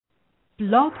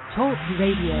Blog Talk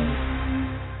Radio.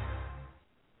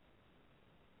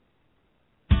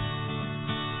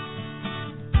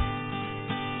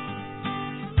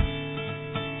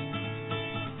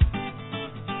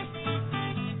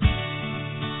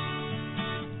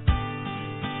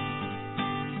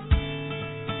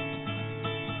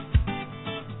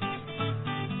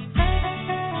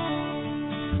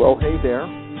 Well, hey there.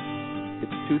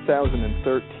 It's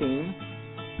 2013.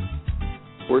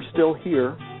 We're still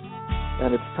here,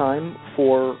 and it's time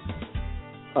for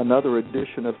another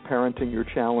edition of Parenting Your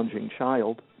Challenging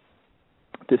Child,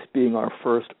 this being our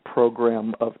first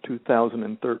program of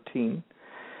 2013.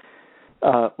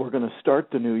 We're going to start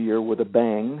the new year with a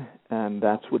bang, and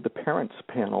that's with the Parents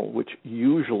Panel, which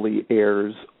usually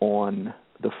airs on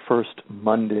the first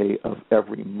Monday of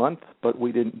every month, but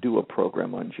we didn't do a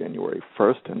program on January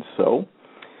 1st, and so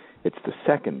it's the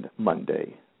second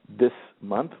Monday this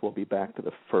month. We'll be back to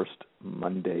the first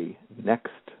Monday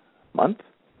next month,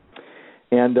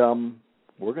 and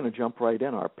we're going to jump right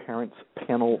in. Our Parents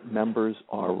Panel members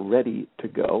are ready to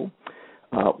go.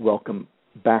 Welcome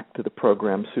back to the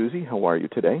program, Susie. How are you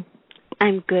today?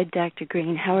 I'm good, Dr.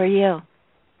 Green. How are you?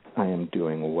 I am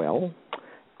doing well.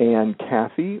 And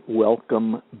Kathy,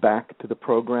 welcome back to the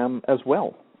program as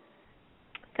well.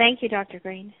 Thank you, Dr.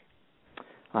 Green.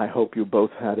 I hope you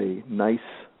both had a nice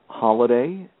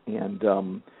holiday and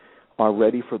are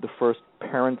ready for the first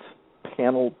Parents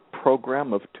Panel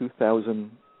program of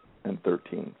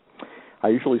 2013. I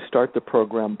usually start the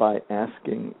program by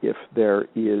asking if there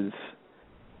is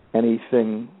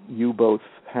anything you both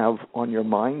have on your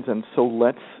minds, and so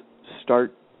let's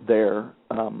start there.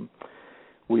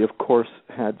 We, of course,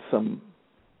 had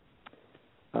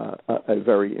a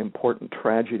very important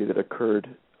tragedy that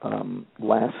occurred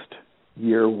last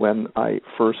year when I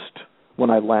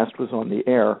last was on the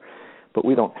air, but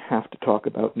we don't have to talk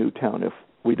about Newtown if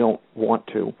we don't want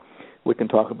to. We can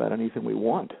talk about anything we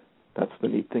want. That's the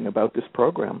neat thing about this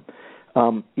program.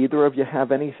 Either of you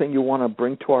have anything you want to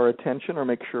bring to our attention or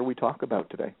make sure we talk about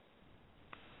today?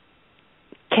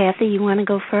 Kathy, you want to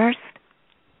go first?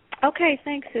 Okay,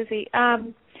 thanks, Susie.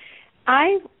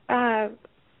 I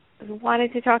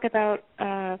wanted to talk about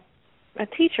a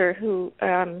teacher who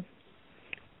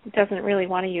doesn't really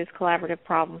want to use collaborative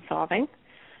problem solving.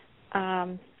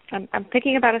 I'm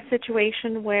thinking about a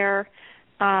situation where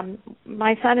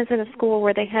my son is in a school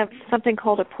where they have something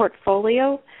called a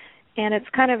portfolio, and it's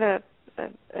kind of a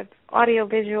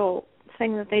audio-visual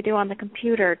thing that they do on the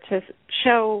computer to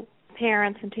show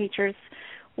parents and teachers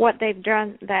what they've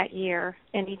done that year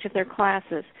in each of their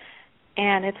classes.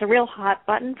 And it's a real hot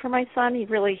button for my son. He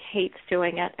really hates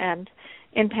doing it. And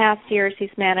in past years, he's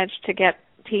managed to get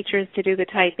teachers to do the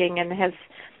typing, and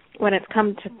when it's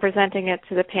come to presenting it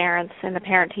to the parents in the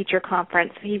parent-teacher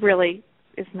conference, he really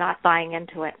is not buying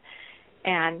into it.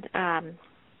 And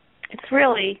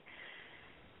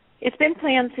it's been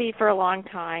Plan C for a long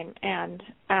time, and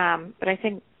but I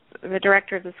think the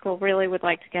director of the school really would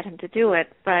like to get him to do it,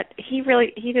 but he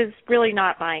is really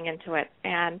not buying into it.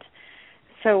 And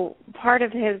so part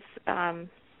of his,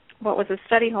 what was a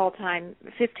study hall time,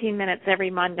 15 minutes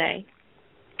every Monday,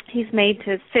 he's made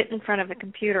to sit in front of the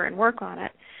computer and work on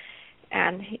it.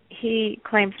 And he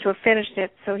claims to have finished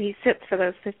it, so he sits for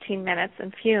those 15 minutes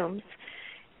and fumes.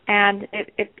 And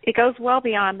it goes well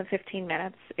beyond the 15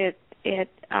 minutes. In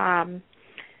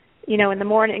the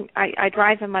morning, I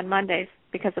drive him on Mondays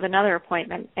because of another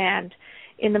appointment, and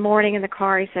in the morning in the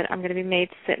car he said, I'm going to be made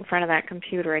to sit in front of that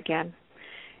computer again.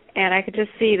 And I could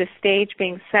just see the stage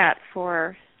being set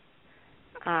for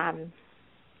not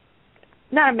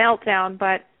a meltdown,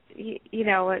 but,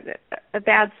 a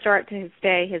bad start to his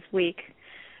day, his week,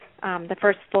 the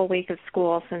first full week of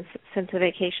school since the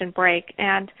vacation break.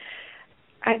 And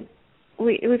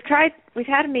we've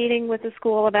had a meeting with the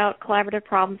school about collaborative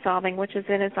problem solving, which is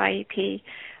in his IEP.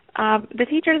 The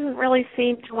teacher doesn't really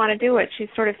seem to want to do it. She's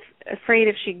sort of afraid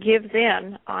if she gives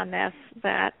in on this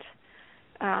that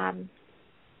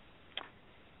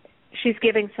she's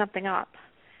giving something up.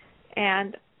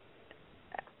 And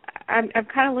I'm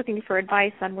kind of looking for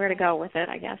advice on where to go with it,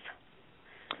 I guess.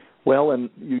 Well, and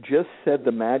you just said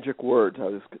the magic words.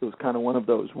 It was kind of one of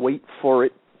those wait for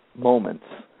it moments.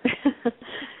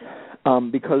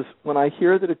 Because when I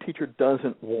hear that a teacher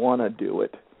doesn't want to do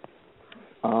it,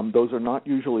 those are not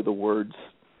usually the words.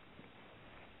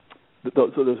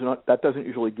 That doesn't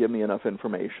usually give me enough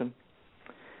information.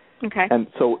 Okay. And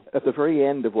so at the very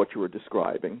end of what you were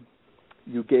describing,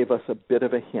 you gave us a bit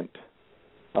of a hint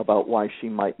about why she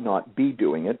might not be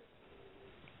doing it.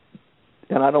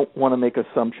 And I don't want to make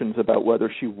assumptions about whether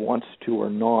she wants to or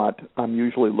not. I'm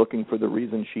usually looking for the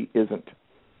reason she isn't.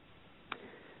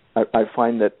 I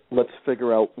find that let's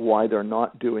figure out why they're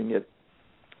not doing it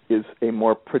is a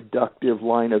more productive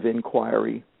line of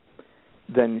inquiry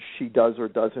than she does or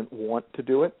doesn't want to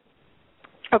do it.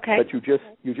 Okay. But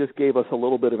you just gave us a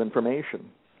little bit of information,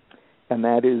 and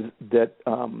that is that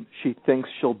she thinks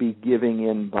she'll be giving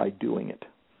in by doing it.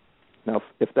 Now,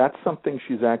 if that's something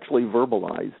she's actually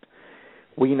verbalized,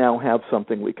 we now have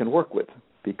something we can work with,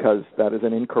 because that is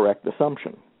an incorrect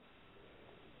assumption.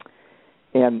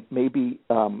 And maybe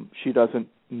she doesn't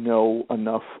know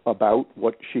enough about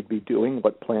what she'd be doing,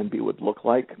 what Plan B would look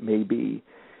like. Maybe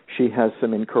she has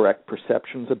some incorrect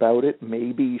perceptions about it.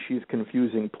 Maybe she's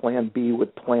confusing Plan B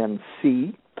with Plan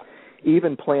C.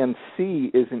 Even Plan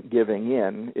C isn't giving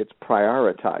in, it's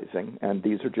prioritizing, and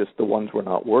these are just the ones we're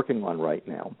not working on right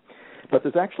now. But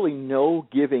there's actually no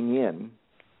giving in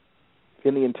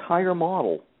the entire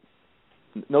model,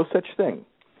 no such thing.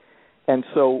 And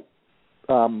so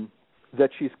that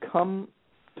she's come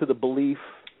to the belief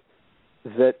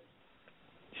that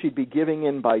she'd be giving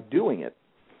in by doing it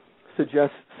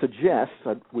suggests,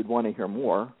 we'd want to hear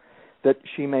more, that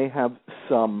she may have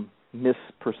some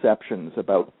misperceptions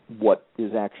about what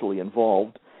is actually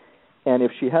involved. And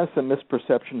if she has some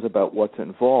misperceptions about what's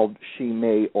involved, she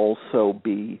may also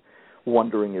be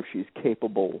wondering if she's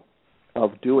capable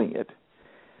of doing it.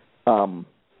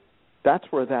 That's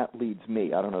where that leads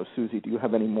me. I don't know, Susie, do you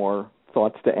have any more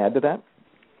thoughts to add to that?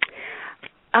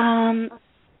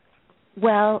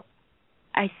 Well,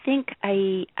 I think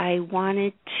I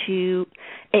wanted to,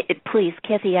 please,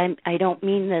 Kathy, I don't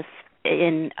mean this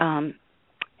in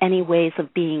any ways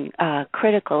of being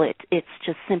critical. It's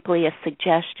just simply a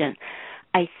suggestion.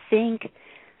 I think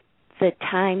the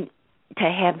time to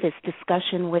have this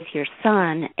discussion with your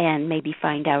son and maybe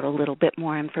find out a little bit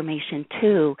more information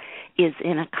too is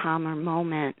in a calmer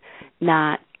moment,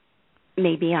 not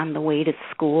maybe on the way to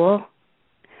school.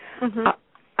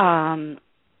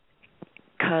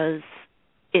 Because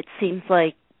it seems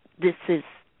like this has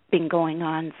been going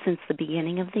on since the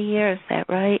beginning of the year. Is that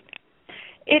right?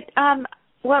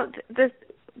 Well,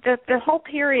 the whole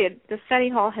period, the study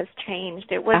hall has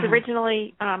changed. It was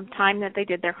originally time that they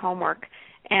did their homework,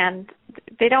 and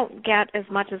they don't get as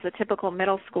much as a typical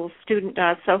middle school student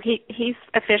does. So he's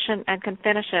efficient and can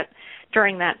finish it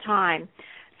during that time.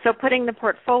 So putting the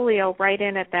portfolio right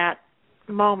in at that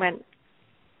moment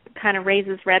kind of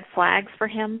raises red flags for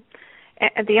him.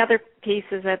 And the other piece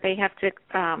is that they have to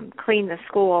clean the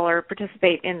school or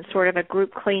participate in sort of a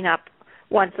group cleanup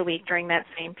once a week during that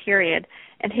same period.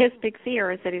 And his big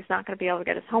fear is that he's not going to be able to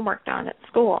get his homework done at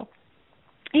school,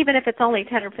 even if it's only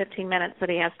 10 or 15 minutes that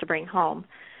he has to bring home.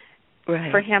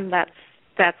 Right. For him,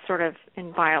 that's sort of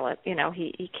inviolate. You know,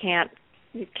 you can't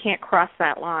cross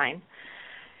that line.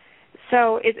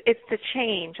 So it's the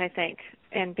change, I think,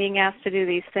 and being asked to do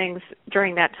these things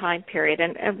during that time period.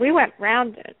 And we went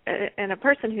round, and a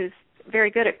person who's very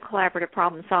good at collaborative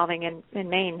problem solving in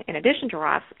Maine, in addition to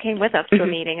Ross, came with us to a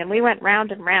meeting, and we went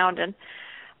round and round, and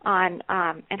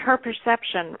her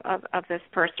perception of this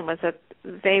person was that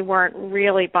they weren't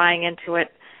really buying into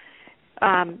it.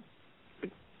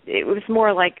 It was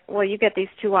more like, well, you get these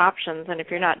two options, and if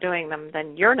you're not doing them,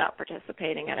 then you're not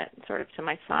participating in it, sort of to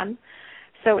my son.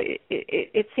 So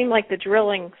it seemed like the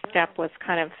drilling step was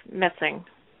kind of missing.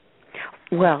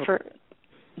 Well,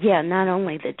 yeah, not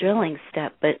only the drilling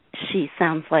step, but she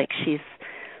sounds like she's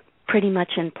pretty much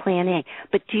in Plan A.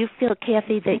 But do you feel,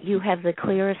 Kathy, that you have the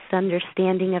clearest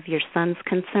understanding of your son's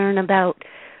concern about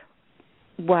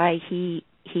why he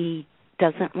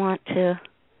doesn't want to,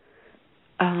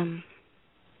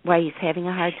 why he's having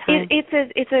a hard time?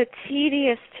 It's a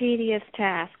tedious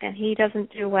task, and he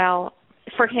doesn't do well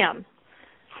for him.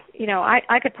 You know,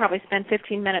 I could probably spend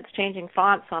 15 minutes changing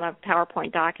fonts on a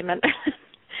PowerPoint document.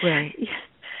 Right.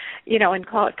 You know, and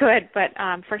call it good. But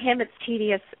for him, it's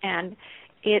tedious, and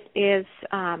it is,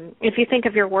 if you think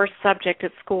of your worst subject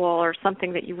at school or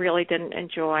something that you really didn't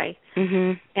enjoy,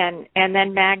 and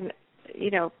then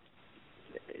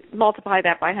multiply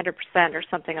that by 100% or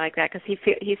something like that, because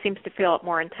he seems to feel it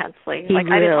more intensely. He like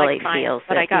really I didn't like science, feels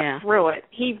but it, I got through it.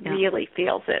 He really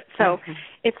feels it. So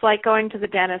it's like going to the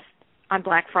dentist on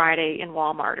Black Friday in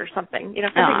Walmart or something. You know,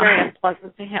 something very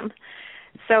unpleasant to him.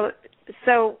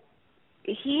 So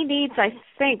he needs, I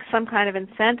think, some kind of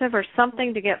incentive or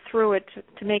something to get through it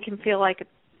to make him feel like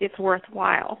it's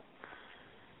worthwhile.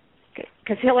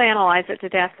 Because he'll analyze it to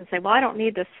death and say, well, I don't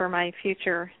need this for my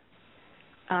future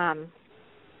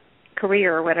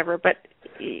career or whatever. But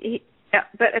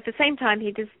at the same time,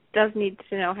 he just does need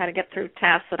to know how to get through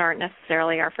tasks that aren't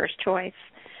necessarily our first choice.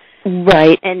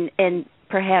 Right, and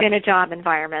perhaps in a job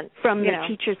environment. From the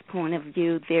teacher's point of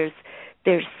view,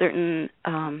 there's certain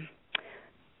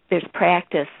there's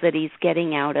practice that he's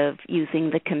getting out of using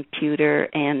the computer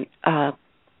and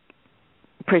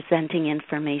presenting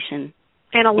information.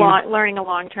 And learning a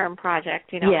long-term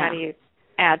project, how do you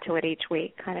add to it each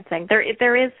week kind of thing.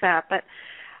 There is that, but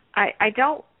I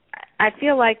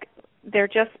feel like they're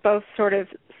just both sort of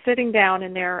sitting down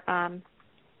in their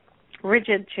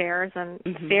rigid chairs and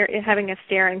having a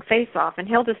staring face-off, and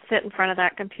he'll just sit in front of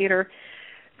that computer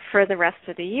for the rest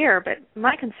of the year. But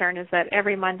my concern is that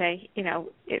every Monday,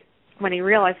 when he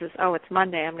realizes, oh, it's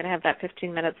Monday, I'm going to have that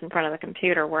 15 minutes in front of the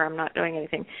computer where I'm not doing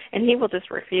anything, and he will just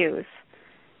refuse.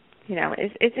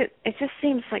 It just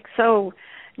seems like so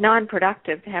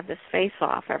non-productive to have this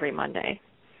face-off every Monday.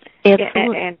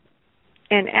 Absolutely.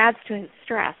 And adds to his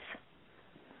stress.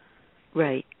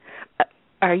 Right.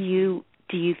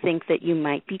 Do you think that you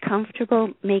might be comfortable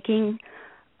making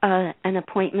an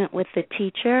appointment with the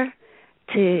teacher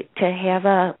to have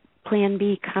a Plan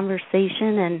B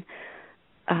conversation and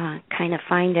kind of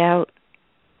find out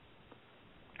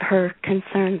her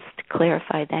concerns to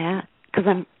clarify that? Because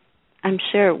I'm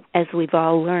sure, as we've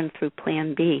all learned through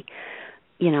Plan B,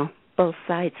 both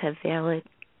sides have valid,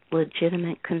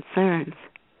 legitimate concerns.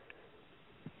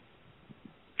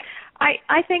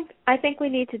 I think we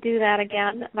need to do that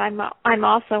again. I'm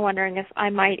also wondering if I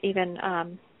might even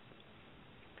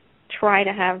try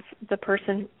to have the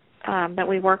person that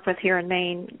we work with here in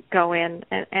Maine go in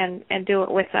and do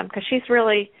it with them, because she's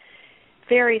really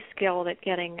very skilled at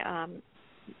getting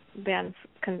Ben's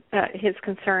his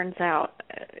concerns out.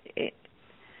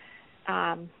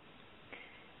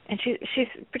 And she's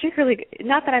particularly,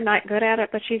 not that I'm not good at it,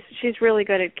 but she's really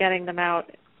good at getting them out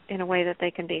in a way that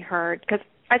they can be heard. Because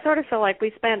I sort of feel like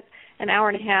we spent an hour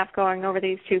and a half going over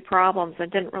these two problems and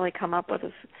didn't really come up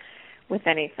with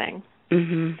anything.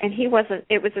 Mm-hmm. And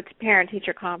it was a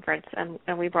parent-teacher conference, and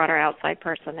we brought our outside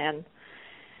person in.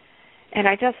 And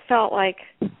I just felt like,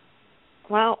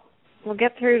 well, we'll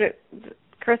get through to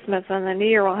Christmas, and the New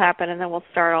Year will happen, and then we'll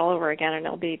start all over again, and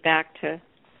it'll be back to,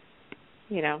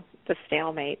 the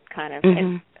stalemate kind of. Mm-hmm.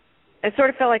 And I sort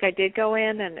of felt like I did go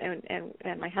in,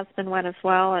 and my husband went as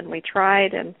well, and we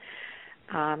tried, and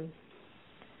I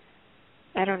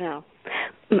don't know.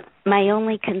 My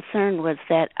only concern was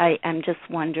that I'm just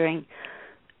wondering,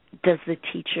 does the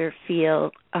teacher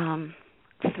feel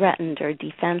threatened or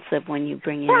defensive when you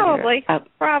bring in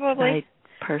probably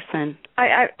person?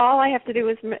 I all I have to do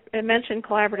is mention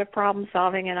collaborative problem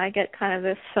solving, and I get kind of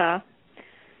this.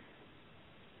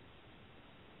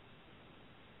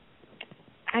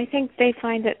 I think they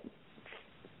find that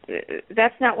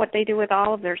that's not what they do with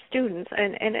all of their students,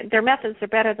 and their methods are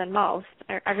better than most.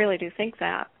 I really do think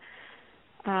that.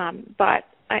 But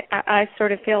I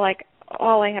sort of feel like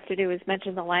all I have to do is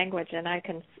mention the language, and I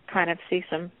can kind of see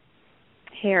some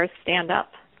hairs stand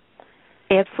up.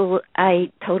 Absolutely.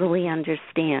 I totally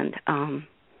understand.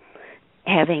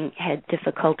 Having had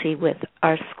difficulty with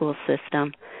our school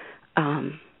system,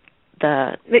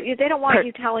 they don't want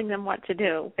you telling them what to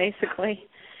do, basically.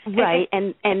 Right,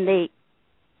 and they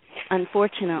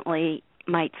unfortunately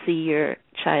might see your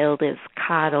child as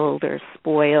coddled or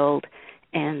spoiled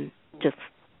and just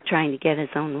trying to get his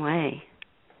own way.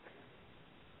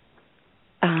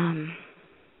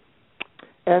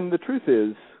 And the truth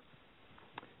is,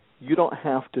 you don't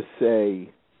have to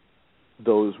say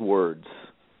those words.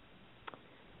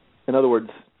 In other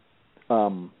words,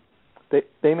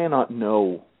 they may not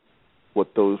know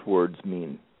what those words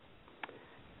mean.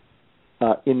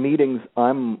 In meetings,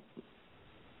 I'm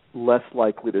less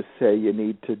likely to say you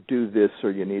need to do this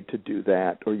or you need to do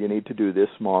that or you need to do this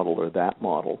model or that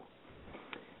model.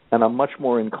 And I'm much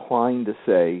more inclined to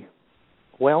say,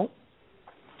 well,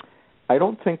 I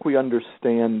don't think we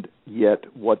understand yet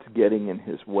what's getting in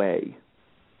his way.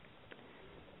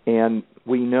 And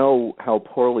we know how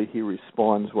poorly he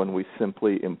responds when we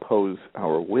simply impose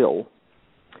our will.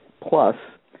 Plus,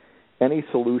 any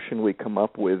solution we come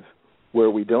up with where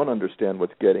we don't understand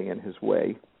what's getting in his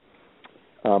way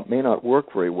may not work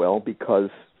very well because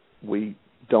we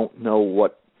don't know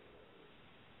what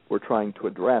we're trying to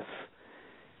address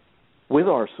with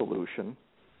our solution.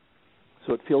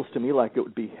 So it feels to me like it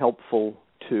would be helpful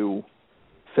to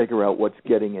figure out what's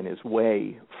getting in his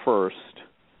way first,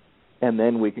 and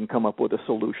then we can come up with a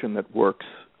solution that works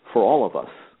for all of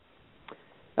us.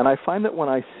 And I find that when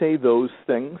I say those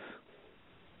things,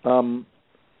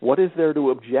 what is there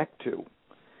to object to?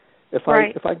 If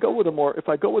I go with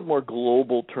more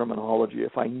global terminology,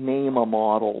 if I name a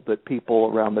model that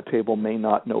people around the table may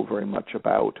not know very much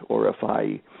about, or if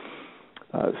I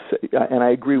say, and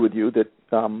I agree with you that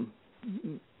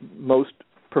most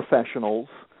professionals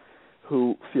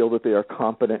who feel that they are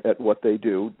competent at what they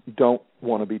do don't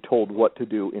want to be told what to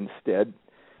do instead.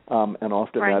 And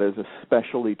often Right. that is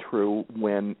especially true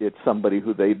when it's somebody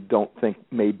who they don't think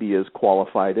may be as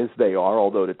qualified as they are,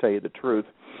 although to tell you the truth,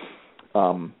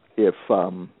 if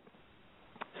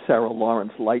Sarah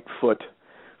Lawrence Lightfoot,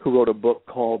 who wrote a book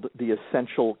called The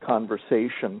Essential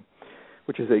Conversation,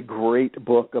 which is a great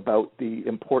book about the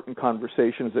important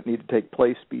conversations that need to take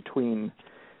place between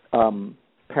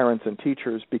parents and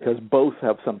teachers, because both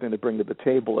have something to bring to the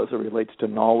table as it relates to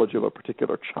knowledge of a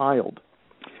particular child.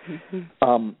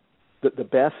 Mm-hmm. The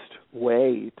best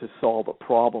way to solve a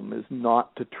problem is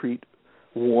not to treat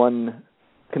one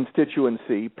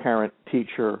constituency, parent,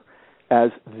 teacher,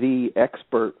 as the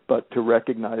expert, but to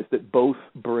recognize that both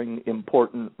bring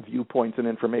important viewpoints and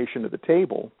information to the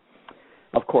table.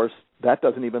 Of course, that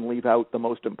doesn't even leave out the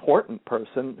most important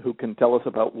person who can tell us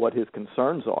about what his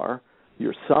concerns are,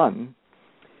 your son.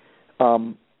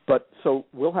 But so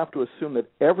we'll have to assume that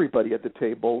everybody at the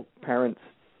table, parents,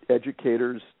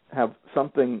 educators, have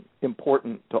something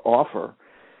important to offer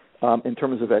in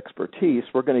terms of expertise.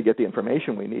 We're going to get the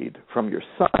information we need from your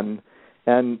son,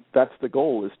 and that's the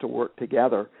goal, is to work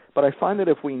together. But I find that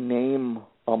if we name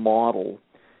a model,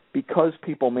 because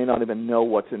people may not even know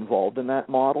what's involved in that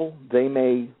model, they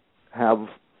may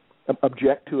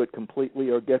object to it completely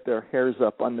or get their hairs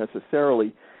up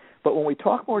unnecessarily. But when we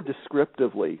talk more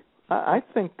descriptively, I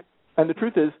think, and the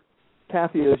truth is,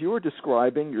 Kathy, as you were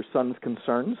describing your son's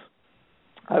concerns,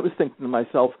 I was thinking to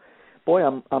myself, boy,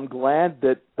 I'm glad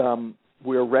that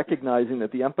we're recognizing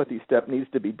that the empathy step needs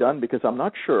to be done, because I'm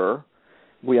not sure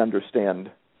we understand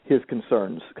his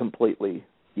concerns completely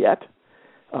yet.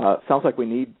 Sounds like we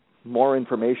need more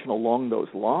information along those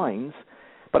lines.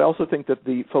 But I also think that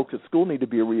the folks at school need to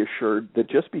be reassured that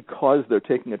just because they're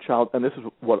taking a child, and this is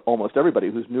what almost everybody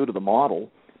who's new to the model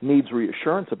needs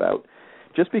reassurance about,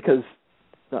 just because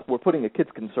we're putting a kid's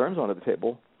concerns onto the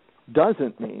table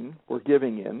doesn't mean we're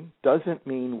giving in, doesn't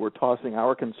mean we're tossing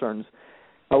our concerns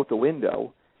out the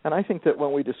window. And I think that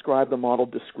when we describe the model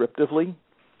descriptively,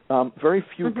 very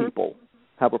few people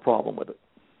have a problem with it.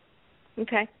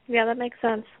 Okay. Yeah, that makes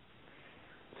sense.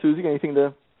 Susie, anything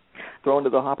to throw into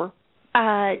the hopper?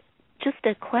 Just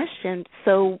a question.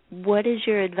 So what is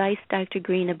your advice, Dr.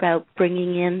 Green, about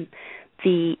bringing in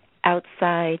the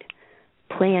outside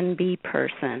Plan B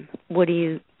person? What do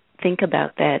you think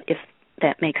about that, if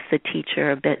that makes the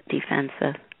teacher a bit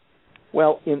defensive?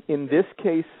 Well, in this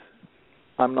case,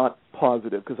 I'm not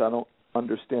positive, because I don't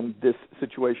understand this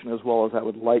situation as well as I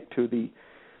would like to.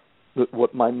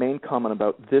 What my main comment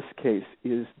about this case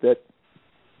is that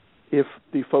if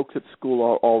the folks at school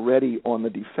are already on the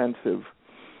defensive,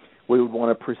 we would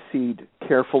want to proceed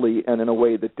carefully and in a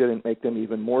way that didn't make them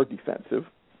even more defensive.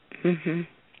 Mm-hmm.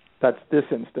 That's this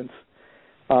instance.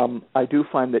 I do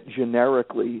find that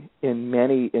generically, in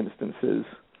many instances,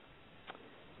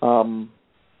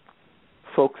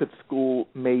 folks at school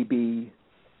may be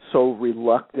so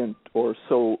reluctant or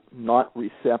so not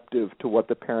receptive to what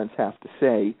the parents have to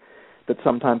say that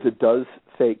sometimes it does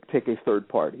take a third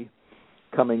party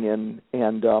coming in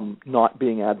and not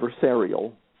being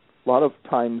adversarial. A lot of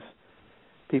times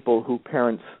people who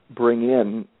parents bring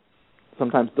in,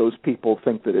 sometimes those people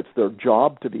think that it's their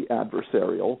job to be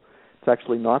adversarial. It's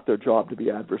actually not their job to be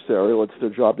adversarial. It's their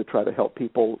job to try to help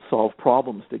people solve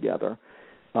problems together.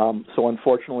 So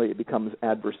unfortunately, it becomes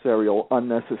adversarial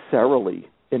unnecessarily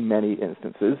in many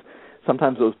instances.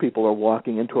 Sometimes those people are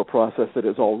walking into a process that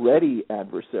is already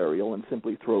adversarial and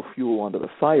simply throw fuel onto the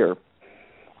fire.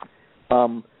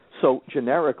 So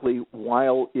generically,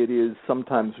 while it is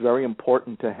sometimes very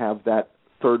important to have that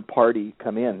third party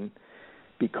come in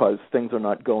because things are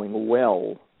not going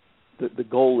well, the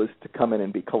goal is to come in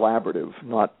and be collaborative,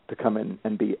 not to come in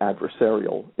and be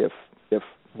adversarial if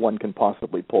one can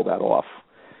possibly pull that off.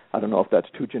 I don't know if that's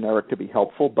too generic to be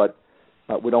helpful, but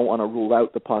we don't want to rule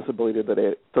out the possibility that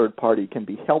a third party can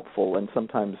be helpful and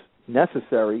sometimes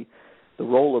necessary. The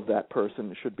role of that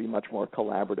person should be much more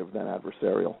collaborative than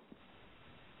adversarial.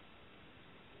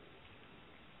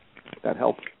 That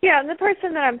help? Yeah, and the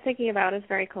person that I'm thinking about is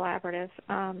very collaborative,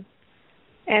 and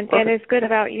is good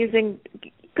about using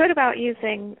the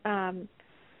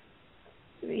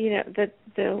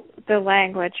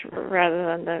language rather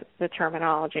than the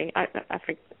terminology. I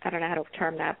don't know how to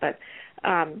term that, but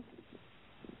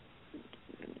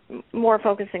more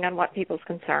focusing on what people's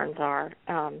concerns are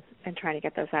and trying to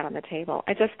get those out on the table.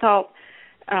 I just felt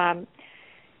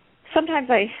sometimes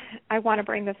I want to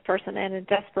bring this person in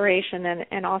desperation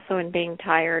and also in being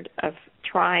tired of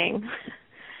trying.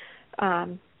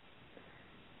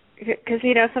 Because,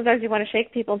 sometimes you want to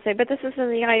shake people and say, but this is in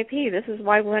the IEP. This is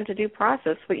why we went to due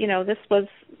process. But,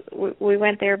 we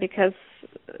went there because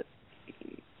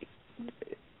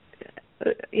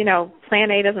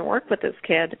Plan A doesn't work with this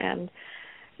kid, and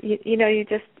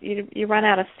you run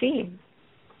out of steam.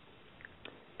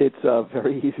 It's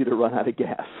very easy to run out of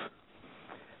gas.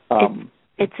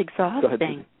 It's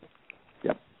exhausting.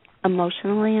 Yep.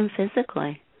 Emotionally and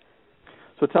physically.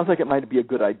 So it sounds like it might be a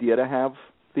good idea to have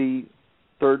the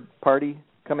third party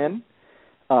come in,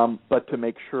 but to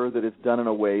make sure that it's done in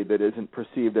a way that isn't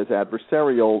perceived as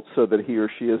adversarial, so that he or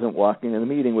she isn't walking in the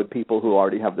meeting with people who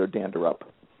already have their dander up.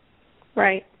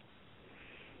 Right.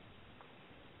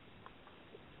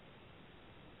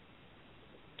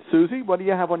 Susie, what do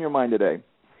you have on your mind today?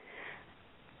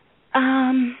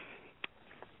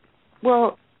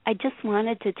 Well, I just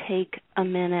wanted to take a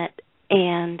minute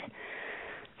and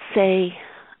say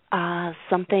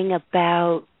something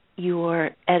about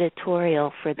your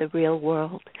editorial for the Real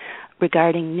World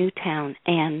regarding Newtown.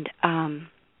 And,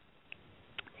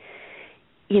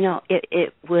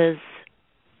 it was,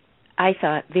 I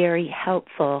thought, very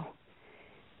helpful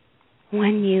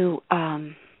when you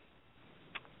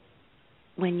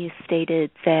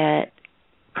stated that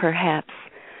perhaps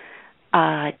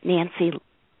Nancy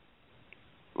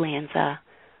Lanza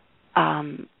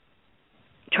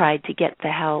tried to get the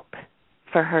help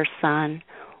for her son,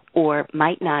 or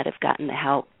might not have gotten the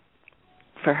help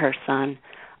for her son,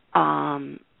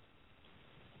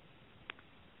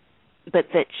 but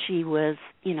that she was,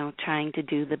 trying to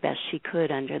do the best she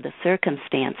could under the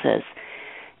circumstances.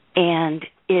 And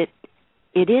it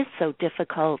is so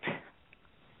difficult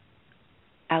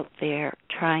out there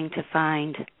trying to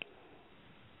find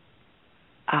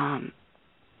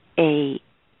a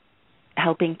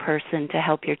helping person to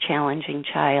help your challenging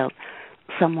child,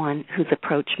 someone whose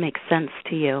approach makes sense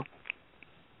to you.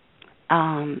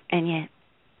 And yet,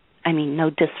 no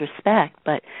disrespect,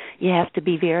 but you have to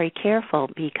be very careful,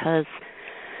 because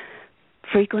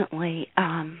frequently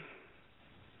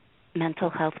mental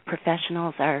health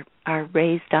professionals are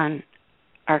raised on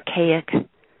archaic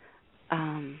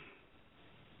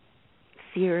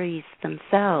theories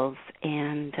themselves,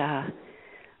 and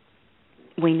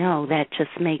we know that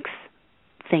just makes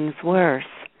things worse.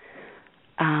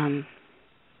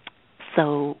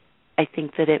 So I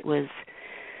think that it was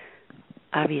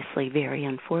obviously very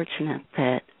unfortunate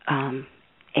that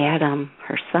Adam,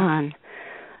 her son,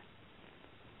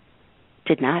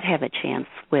 did not have a chance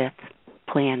with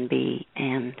Plan B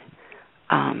and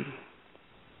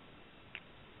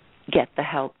get the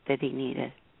help that he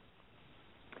needed.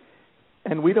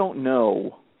 And we don't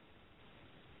know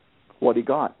what he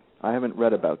got. I haven't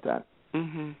read about that.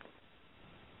 Mm-hmm.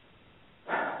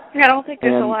 I don't think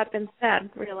there's a lot been said,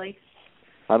 really.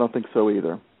 I don't think so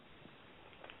either.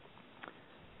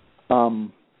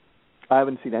 I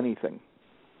haven't seen anything.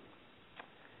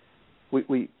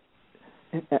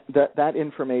 That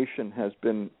information has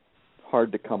been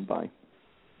hard to come by.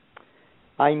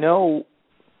 I know,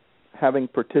 having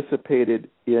participated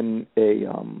in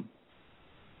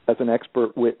as an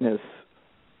expert witness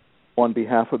on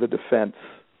behalf of the defense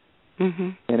mm-hmm.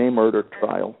 in a murder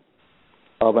trial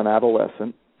of an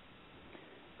adolescent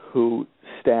who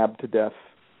stabbed to death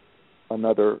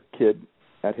another kid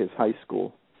at his high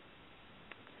school,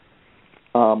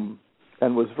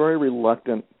 and was very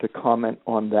reluctant to comment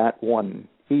on that one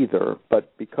either,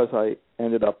 but because I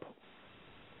ended up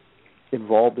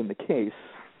involved in the case,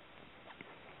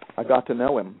 I got to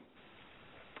know him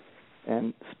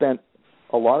and spent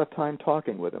a lot of time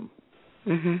talking with him.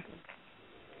 Mm-hmm.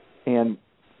 And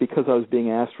because I was being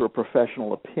asked for a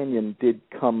professional opinion, did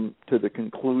come to the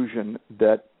conclusion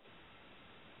that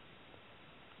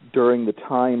during the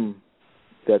time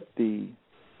that the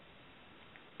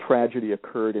tragedy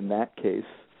occurred in that case,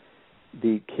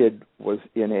 the kid was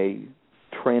in a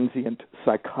transient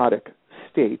psychotic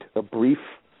state, a brief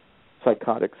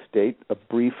psychotic state, a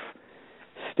brief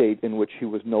state in which he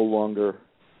was no longer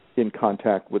in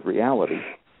contact with reality.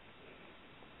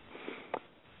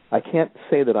 I can't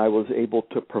say that I was able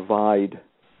to provide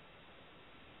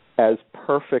as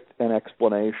perfect an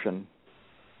explanation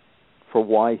for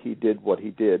why he did what he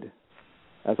did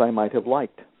as I might have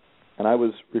liked. And I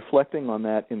was reflecting on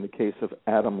that in the case of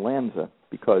Adam Lanza,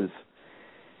 because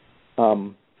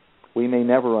we may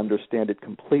never understand it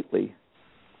completely.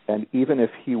 And even if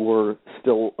he were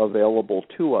still available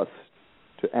to us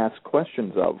to ask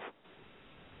questions of,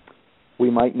 we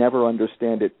might never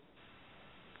understand it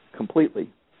completely,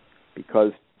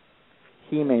 because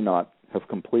he may not have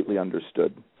completely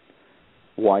understood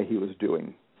why he was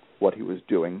doing what he was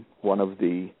doing. One of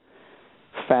the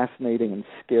fascinating and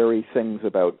scary things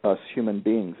about us human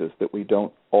beings is that we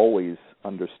don't always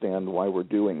understand why we're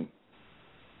doing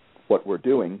what we're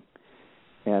doing,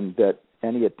 and that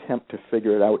any attempt to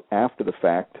figure it out after the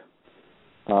fact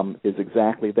is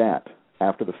exactly that,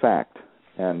 after the fact,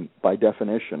 and by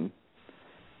definition,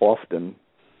 often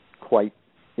quite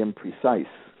imprecise.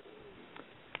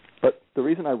 But the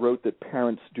reason I wrote that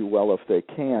parents do well if they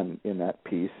can in that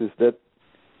piece is that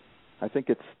I think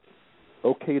it's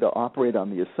okay to operate on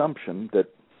the assumption that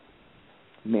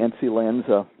Nancy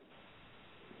Lanza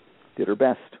did her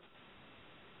best.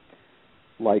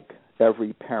 Like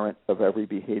every parent of every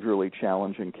behaviorally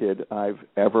challenging kid I've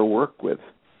ever worked with.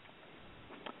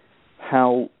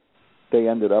 How they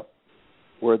ended up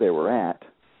where they were at,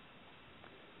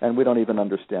 and we don't even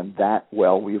understand that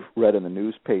well. We've read in the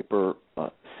newspaper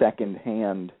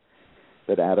secondhand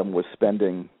that Adam was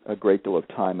spending a great deal of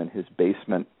time in his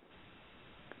basement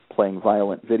playing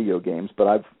violent video games,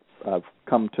 but I've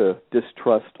come to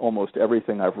distrust almost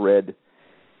everything I've read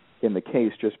in the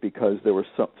case just because there were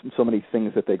so many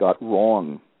things that they got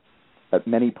wrong at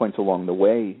many points along the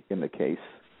way in the case.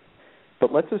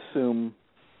 But let's assume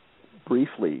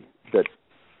briefly that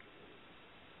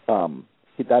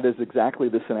that is exactly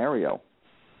the scenario.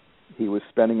 He was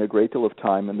spending a great deal of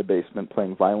time in the basement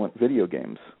playing violent video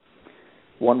games.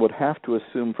 One would have to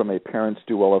assume from a parents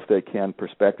do well if they can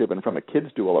perspective and from a kids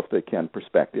do well if they can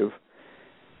perspective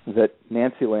that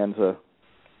Nancy Lanza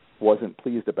wasn't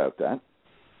pleased about that.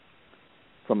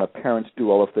 From a parents do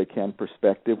well if they can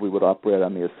perspective, we would operate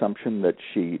on the assumption that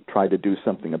she tried to do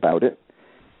something about it.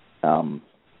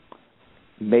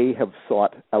 May have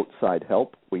sought outside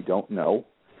help, we don't know,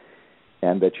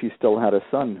 and that she still had a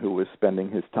son who was spending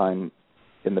his time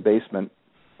in the basement,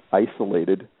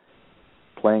 isolated,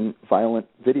 playing violent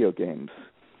video games.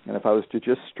 And if I was to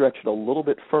just stretch it a little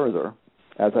bit further,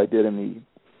 as I did in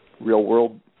the Real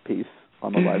World piece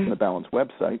on the Lives in the Balance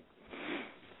website,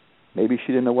 maybe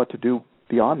she didn't know what to do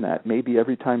beyond that. Maybe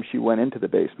every time she went into the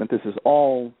basement, this is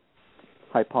all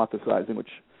hypothesizing, which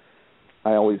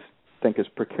I always think is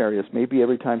precarious. Maybe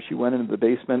every time she went into the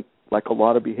basement, like a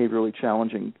lot of behaviorally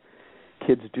challenging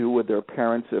kids do with their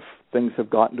parents, if things have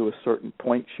gotten to a certain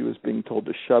point, she was being told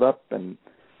to shut up and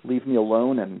leave me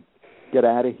alone and get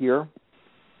out of here.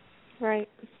 Right.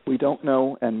 We don't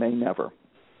know and may never.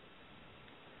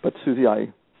 But, Susie,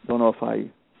 I don't know if I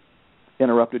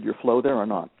interrupted your flow there or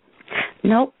not.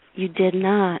 Nope, you did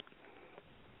not.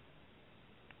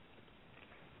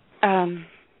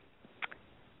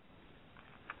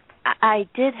 I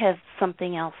did have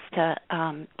something else to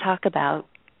talk about,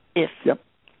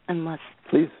 unless...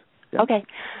 Please. Yep. Okay.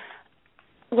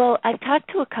 Well, I've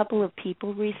talked to a couple of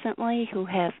people recently who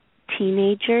have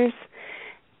teenagers,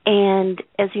 and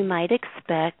as you might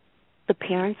expect, the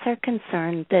parents are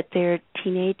concerned that their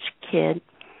teenage kids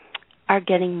are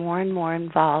getting more and more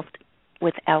involved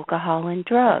with alcohol and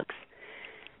drugs.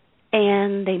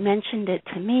 And they mentioned it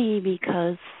to me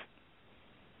because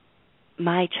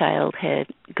my child had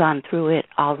gone through it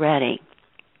already.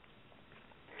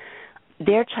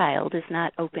 Their child is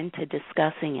not open to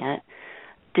discussing it,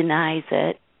 denies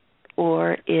it,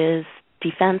 or is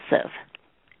defensive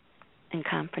and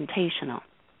confrontational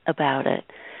about it.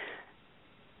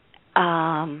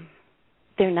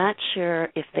 They're not sure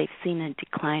if they've seen a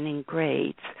decline in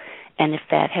grades and if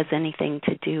that has anything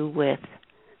to do with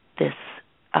this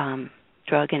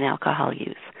drug and alcohol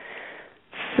use.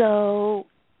 So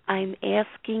I'm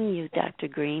asking you, Dr.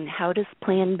 Green, how does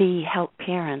Plan B help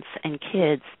parents and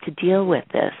kids to deal with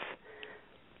this?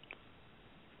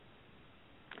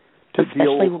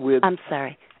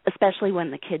 Especially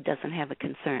when the kid doesn't have a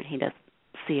concern. He doesn't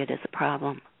see it as a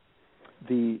problem.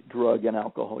 The drug and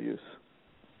alcohol use.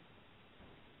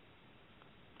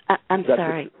 I'm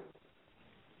sorry.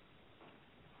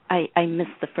 I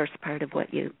missed the first part of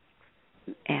what you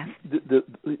asked.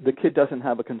 The kid doesn't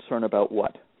have a concern about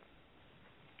what?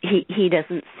 He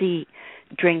doesn't see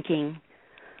drinking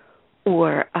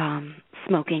or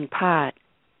smoking pot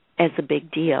as a big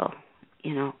deal.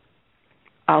 You know,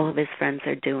 all of his friends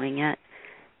are doing it,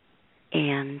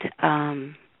 and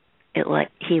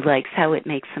he likes how it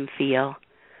makes him feel.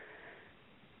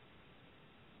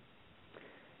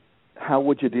 How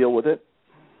would you deal with it?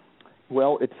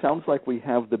 Well, it sounds like we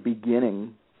have the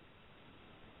beginning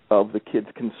of the kid's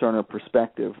concern or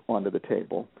perspective onto the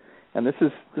table. And this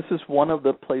is one of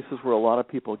the places where a lot of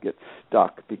people get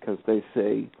stuck because they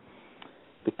say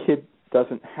the kid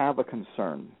doesn't have a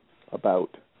concern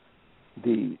about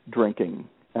the drinking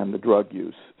and the drug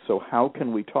use. So how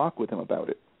can we talk with him about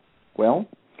it? Well,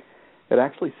 it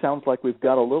actually sounds like we've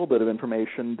got a little bit of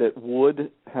information that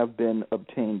would have been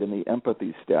obtained in the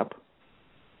empathy step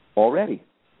already.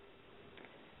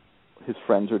 His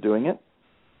friends are doing it.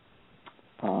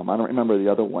 I don't remember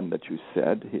the other one that you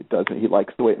said. He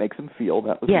likes the way it makes him feel.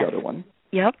 That was the other one.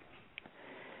 Yep.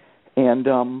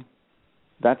 And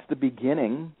that's the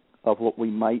beginning of what we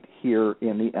might hear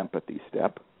in the empathy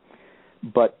step.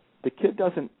 But the kid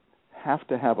doesn't have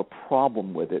to have a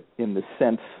problem with it in the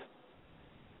sense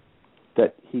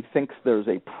that he thinks there's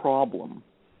a problem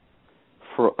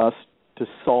for us to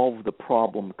solve the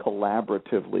problem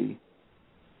collaboratively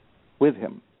with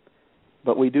him.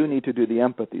 But we do need to do the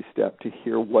empathy step to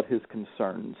hear what his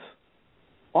concerns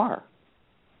are.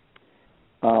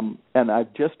 And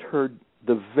I've just heard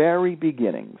the very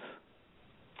beginnings.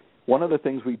 One of the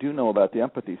things we do know about the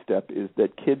empathy step is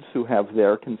that kids who have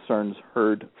their concerns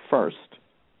heard first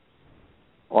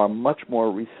are much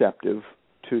more receptive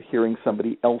to hearing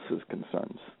somebody else's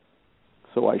concerns.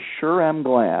 So I sure am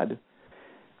glad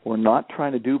we're not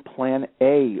trying to do plan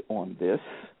A on this.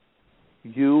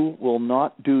 You will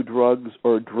not do drugs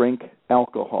or drink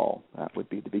alcohol. That would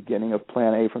be the beginning of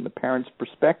plan A from the parent's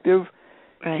perspective.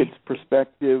 Right. Kid's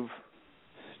perspective,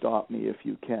 stop me if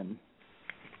you can.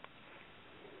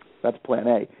 That's plan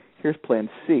A. Here's plan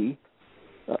C.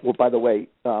 Well, by the way,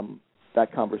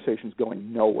 that conversation's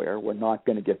going nowhere. We're not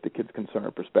going to get the kid's concern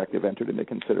or perspective entered into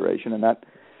consideration, and that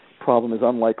problem is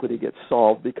unlikely to get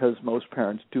solved because most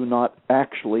parents do not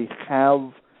actually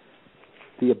have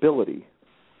the ability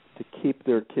to keep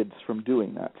their kids from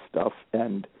doing that stuff,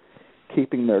 and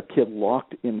keeping their kid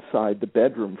locked inside the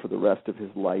bedroom for the rest of his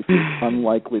life is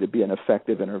unlikely to be an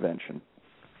effective intervention.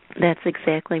 That's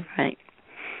exactly right.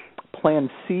 Plan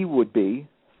C would be,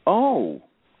 oh,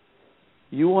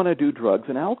 you want to do drugs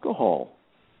and alcohol.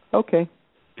 Okay.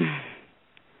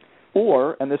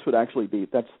 Or, and this would actually be,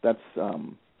 that's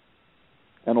an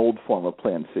old form of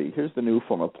plan C. Here's the new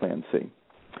form of plan C.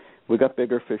 We've got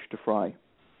bigger fish to fry.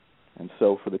 And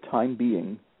so for the time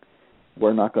being,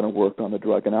 we're not going to work on the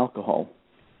drug and alcohol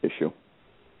issue.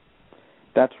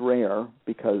 That's rare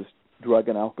because drug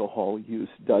and alcohol use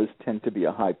does tend to be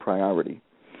a high priority.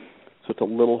 So it's a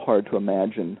little hard to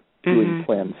imagine doing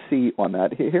plan C on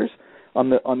that. Here's on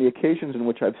the occasions in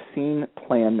which I've seen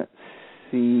plan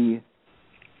C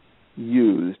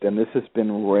used, and this has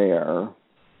been rare.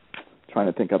 Trying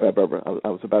to think of ever. I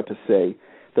was about to say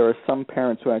there are some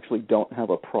parents who actually don't have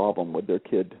a problem with their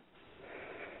kid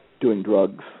doing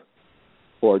drugs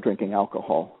or drinking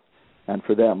alcohol, and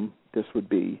for them this would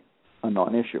be a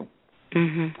non-issue.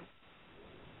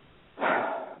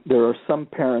 There are some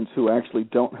parents who actually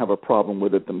don't have a problem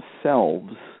with it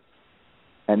themselves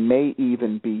and may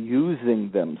even be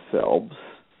using themselves,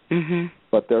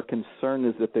 but their concern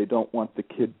is that they don't want the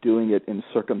kid doing it in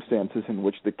circumstances in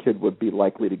which the kid would be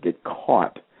likely to get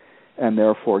caught and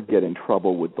therefore get in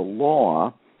trouble with the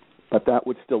law. But that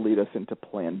would still lead us into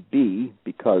plan B,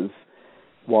 because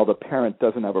while the parent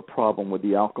doesn't have a problem with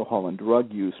the alcohol and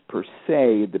drug use per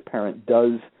se, the parent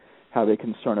does have a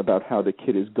concern about how the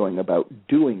kid is going about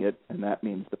doing it, and that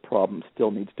means the problem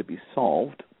still needs to be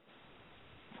solved.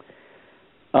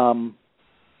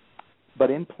 But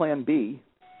in plan B,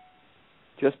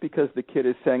 just because the kid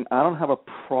is saying, I don't have a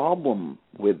problem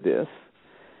with this,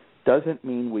 doesn't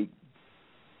mean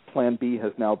plan B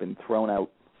has now been thrown out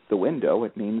the window.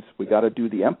 It means we got to do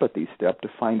the empathy step to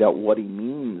find out what he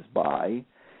means by,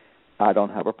 I don't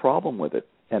have a problem with it.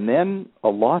 And then a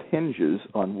lot hinges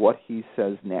on what he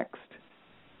says next.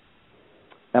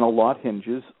 And a lot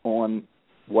hinges on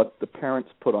what the parents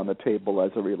put on the table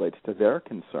as it relates to their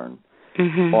concern.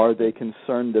 Are they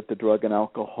concerned that the drug and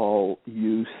alcohol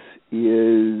use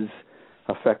is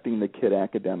affecting the kid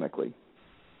academically,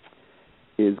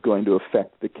 is going to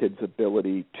affect the kid's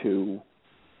ability to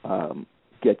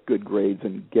get good grades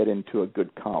and get into a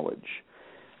good college?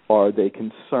 Are they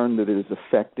concerned that it is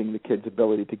affecting the kid's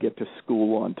ability to get to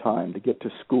school on time, to get to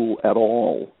school at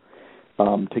all,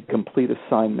 to complete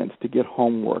assignments, to get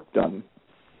homework done?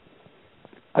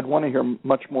 I'd want to hear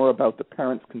much more about the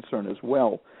parent's concern as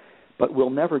well, but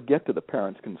we'll never get to the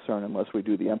parent's concern unless we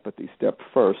do the empathy step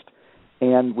first.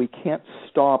 And we can't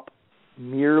stop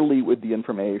merely with the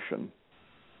information.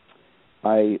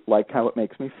 I like how it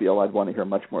makes me feel. I'd want to hear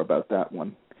much more about that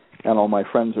one. And all my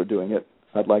friends are doing it.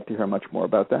 I'd like to hear much more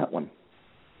about that one.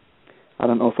 I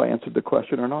don't know if I answered the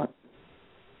question or not.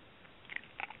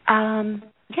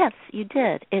 Yes, you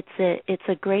did. It's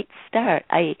a great start.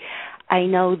 I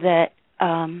know that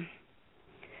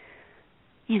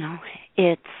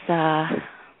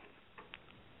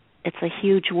it's a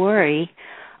huge worry,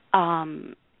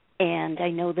 and I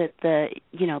know that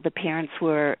the parents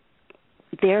were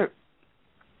their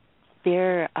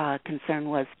concern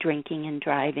was drinking and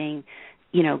driving,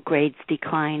 grades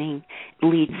declining,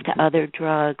 leads to other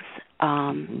drugs,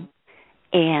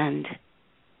 and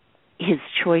his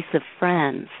choice of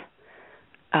friends,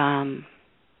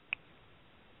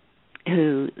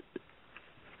 who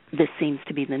this seems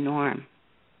to be the norm.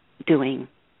 doing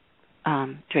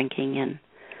drinking and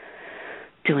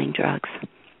doing drugs.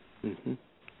 Mm-hmm.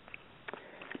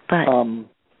 But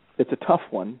it's a tough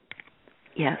one.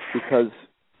 Yes. Because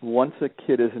once a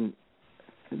kid isn't,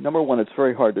 number one, it's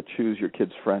very hard to choose your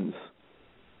kid's friends.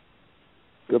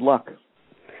 Good luck.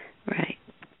 Right.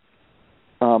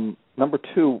 Number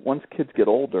two, once kids get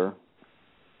older,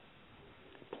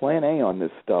 plan A on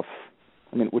this stuff,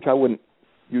 which I wouldn't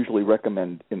usually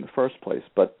recommend in the first place.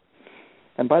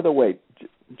 And by the way,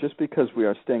 just because we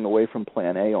are staying away from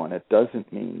plan A on it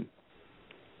doesn't mean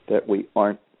that we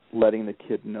aren't letting the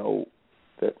kid know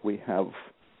that we have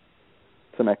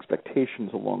some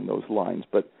expectations along those lines.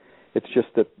 But it's just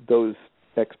that those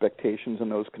expectations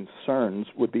and those concerns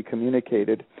would be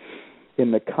communicated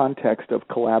in the context of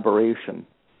collaboration,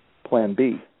 plan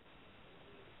B.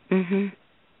 Mm-hmm.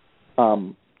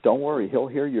 Don't worry, he'll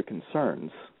hear your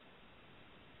concerns.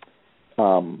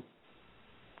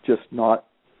 Just not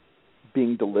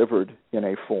being delivered in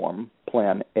a form,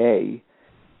 plan A,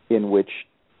 in which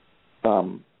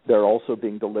they're also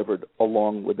being delivered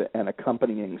along with an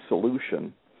accompanying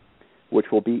solution, which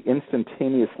will be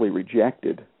instantaneously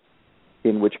rejected,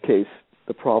 in which case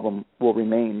the problem will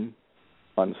remain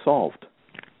unsolved.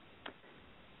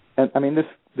 And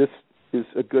this is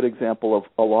a good example of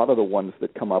a lot of the ones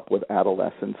that come up with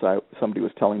adolescence. Somebody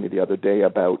was telling me the other day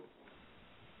about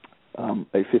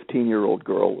a 15-year-old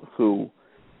girl who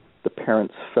the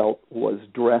parents felt was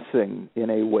dressing in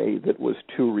a way that was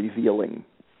too revealing.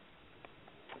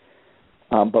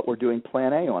 But we're doing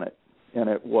plan A on it, and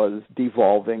it was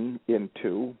devolving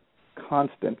into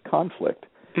constant conflict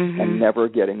and never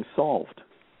getting solved.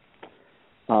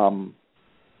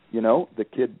 The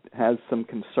kid has some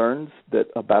concerns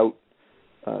about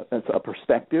a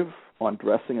perspective on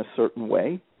dressing a certain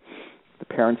way. The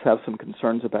parents have some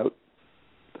concerns about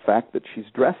the fact that she's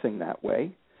dressing that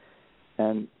way.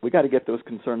 And we got to get those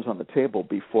concerns on the table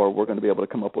before we're going to be able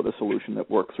to come up with a solution that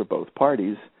works for both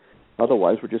parties.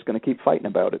 Otherwise, we're just going to keep fighting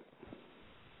about it.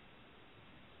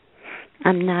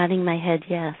 I'm nodding my head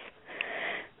yes.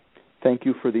 Thank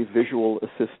you for the visual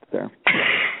assist there.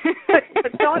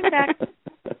 But going back...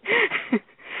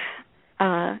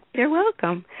 You're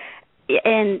welcome.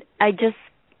 And I just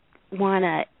want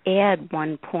to add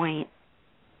one point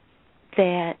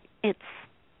that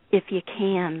if you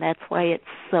can, that's why it's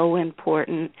so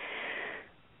important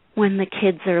when the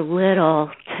kids are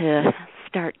little to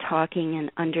start talking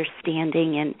and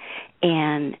understanding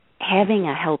and having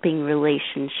a helping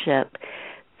relationship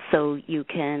so you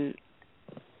can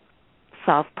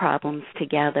solve problems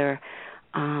together.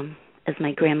 As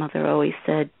my grandmother always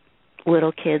said,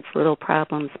 little kids, little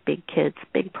problems, big kids,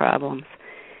 big problems.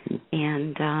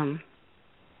 And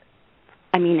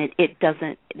it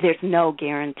doesn't, there's no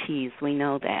guarantees, we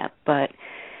know that, but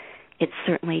it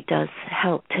certainly does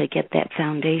help to get that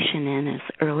foundation in as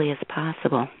early as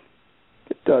possible.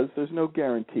 It does. There's no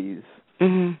guarantees.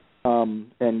 Mm-hmm.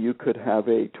 And you could have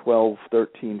a 12,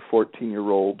 13,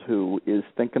 14-year-old who is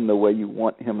thinking the way you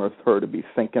want him or her to be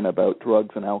thinking about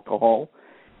drugs and alcohol.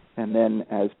 And then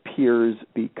as peers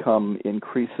become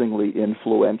increasingly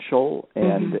influential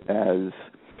and as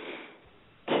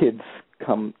kids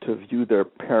come to view their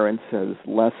parents as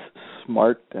less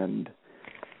smart and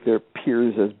their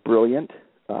peers as brilliant,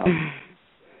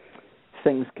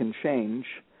 things can change,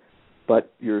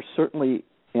 but you're certainly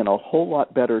in a whole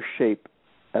lot better shape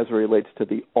as it relates to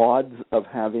the odds of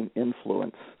having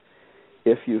influence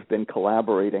if you've been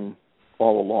collaborating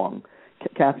all along.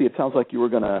 Kathy, it sounds like you were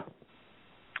going to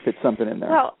hit something in there.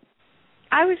 Well,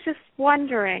 I was just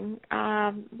wondering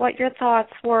what your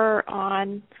thoughts were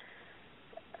on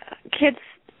kids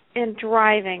in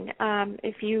driving.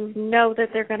 If you know that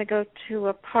they're going to go to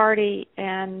a party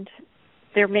and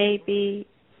there may be,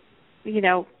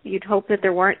 you'd hope that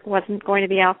there wasn't going to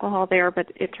be alcohol there, but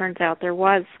it turns out there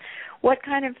was. What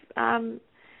kind of,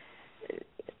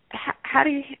 how do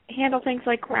you handle things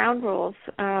like ground rules?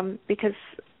 Because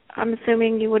I'm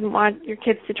assuming you wouldn't want your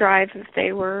kids to drive if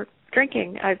they were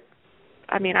drinking. I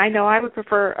know I would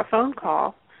prefer a phone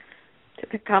call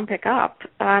to come pick up.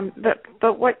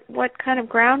 But what kind of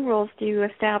ground rules do you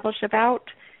establish about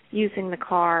using the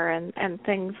car and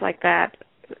things like that?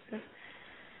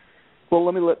 Well,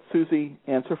 let me let Susie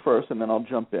answer first, and then I'll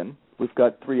jump in. We've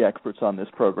got 3 experts on this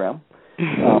program.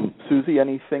 Susie,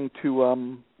 anything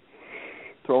to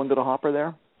throw into the hopper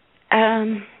there?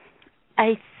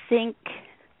 I think,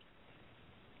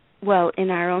 well,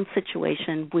 in our own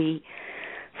situation, we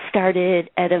started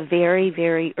at a very,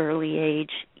 very early age.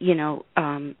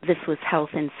 This was health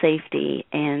and safety,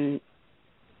 and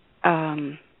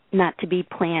not to be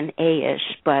plan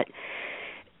A-ish, but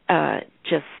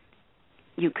just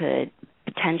you could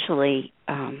potentially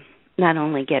not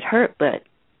only get hurt but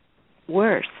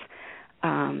worse,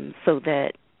 so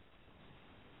that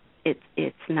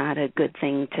it's not a good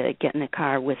thing to get in a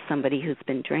car with somebody who's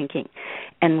been drinking.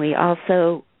 And we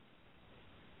also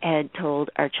had told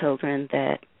our children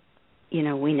that,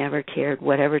 we never cared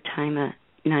whatever time of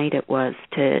night it was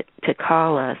to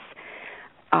call us,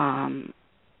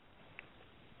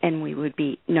 and we would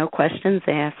be, no questions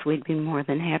asked, we'd be more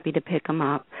than happy to pick them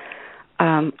up.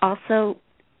 Also,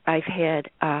 I've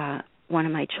had one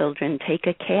of my children take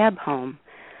a cab home,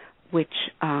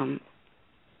 which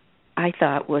I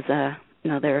thought was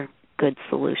another good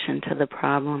solution to the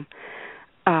problem.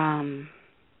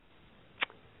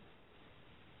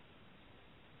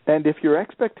 And if your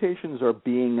expectations are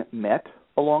being met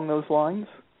along those lines,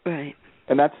 right?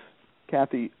 And that's,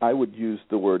 Kathy, I would use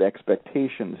the word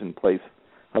expectations in place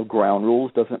of ground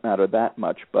rules. Doesn't matter that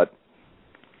much, but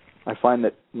I find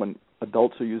that when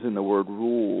adults are using the word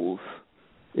rules,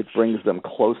 it brings them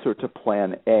closer to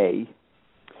plan A.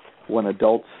 When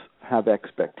adults have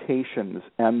expectations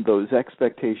and those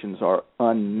expectations are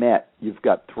unmet, you've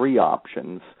got three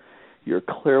options. You're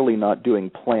clearly not doing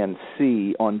plan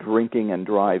C on drinking and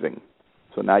driving.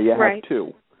 So now you have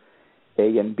two,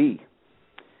 A and B.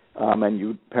 And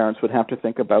you parents would have to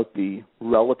think about the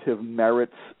relative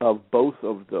merits of both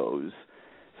of those.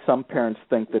 Some parents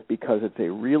think that because it's a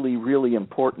really, really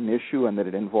important issue and that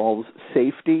it involves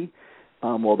safety,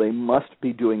 they must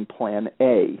be doing plan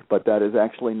A, but that is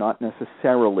actually not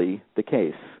necessarily the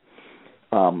case.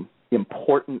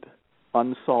 Important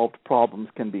unsolved problems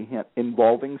can be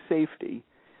involving safety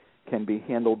can be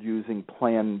handled using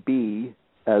plan B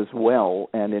as well,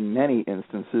 and in many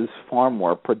instances far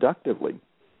more productively.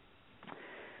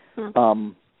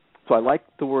 So I like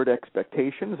the word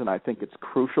expectations, and I think it's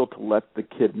crucial to let the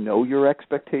kid know your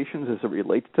expectations as it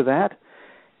relates to that.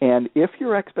 And if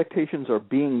your expectations are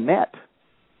being met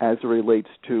as it relates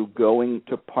to going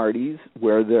to parties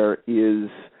where there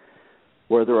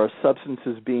are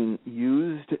substances being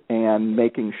used and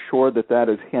making sure that that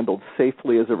is handled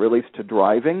safely as it relates to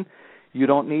driving, you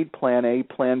don't need plan A,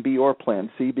 plan B, or plan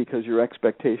C because your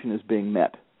expectation is being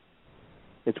met.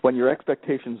 It's when your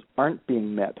expectations aren't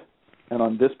being met, and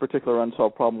on this particular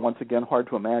unsolved problem, once again, hard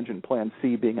to imagine plan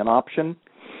C being an option.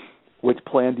 Which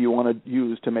plan do you want to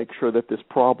use to make sure that this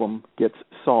problem gets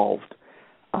solved?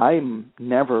 I'm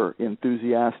never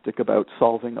enthusiastic about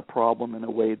solving a problem in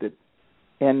a way that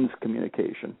ends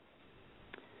communication.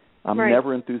 I'm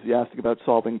never enthusiastic about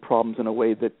solving problems in a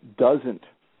way that doesn't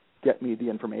get me the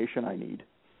information I need.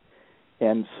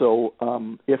 And so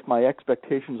if my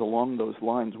expectations along those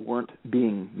lines weren't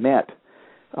being met,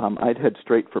 I'd head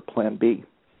straight for plan B.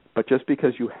 But just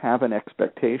because you have an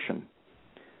expectation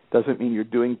doesn't mean you're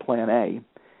doing plan A.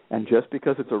 And just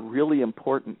because it's a really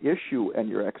important issue and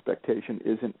your expectation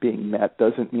isn't being met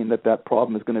doesn't mean that that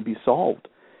problem is going to be solved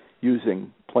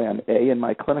using plan A. In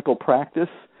my clinical practice,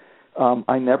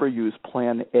 I never use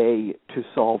plan A to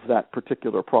solve that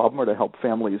particular problem or to help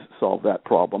families solve that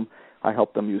problem. I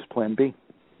help them use plan B.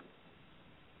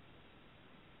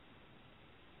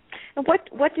 And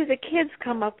what do the kids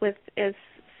come up with as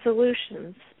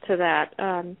solutions to that?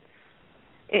 That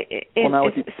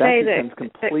depends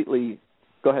completely.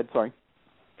 Go ahead, sorry.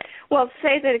 Well,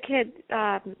 say that a kid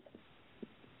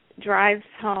drives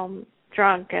home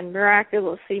drunk and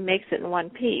miraculously makes it in one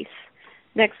piece.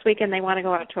 Next weekend they want to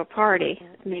go out to a party.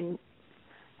 I mean,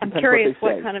 I'm curious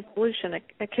what kind of solution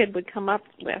a kid would come up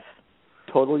with.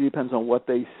 Totally depends on what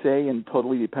they say, and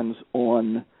totally depends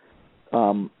on,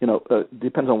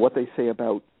 depends on what they say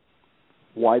about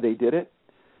why they did it.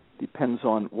 Depends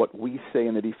on what we say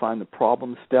in the define the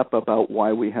problem step about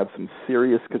why we have some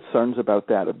serious concerns about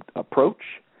that approach.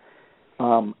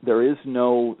 There is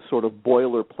no sort of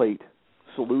boilerplate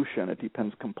solution. It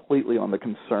depends completely on the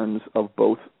concerns of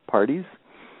both parties.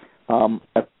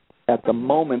 At the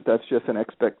moment, that's just an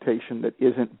expectation that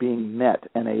isn't being met,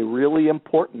 and a really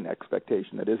important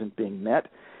expectation that isn't being met.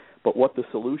 But what the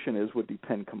solution is would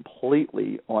depend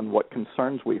completely on what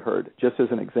concerns we heard. Just as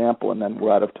an example, and then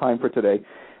we're out of time for today.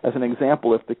 As an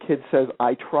example, if the kid says,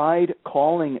 I tried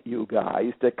calling you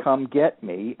guys to come get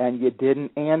me and you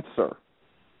didn't answer.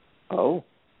 Oh,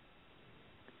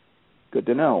 good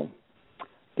to know.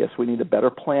 Guess we need a better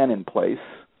plan in place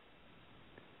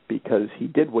because he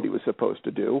did what he was supposed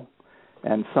to do,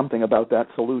 and something about that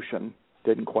solution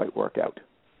didn't quite work out.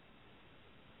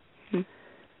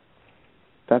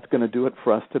 That's going to do it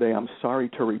for us today. I'm sorry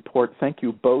to report. Thank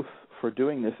you both for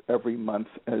doing this every month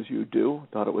as you do.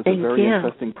 Thought it was a very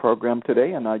interesting program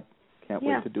today, and I can't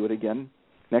wait to do it again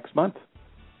next month.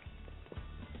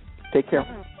 Take care.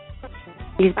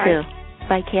 You too.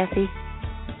 Bye, Kathy.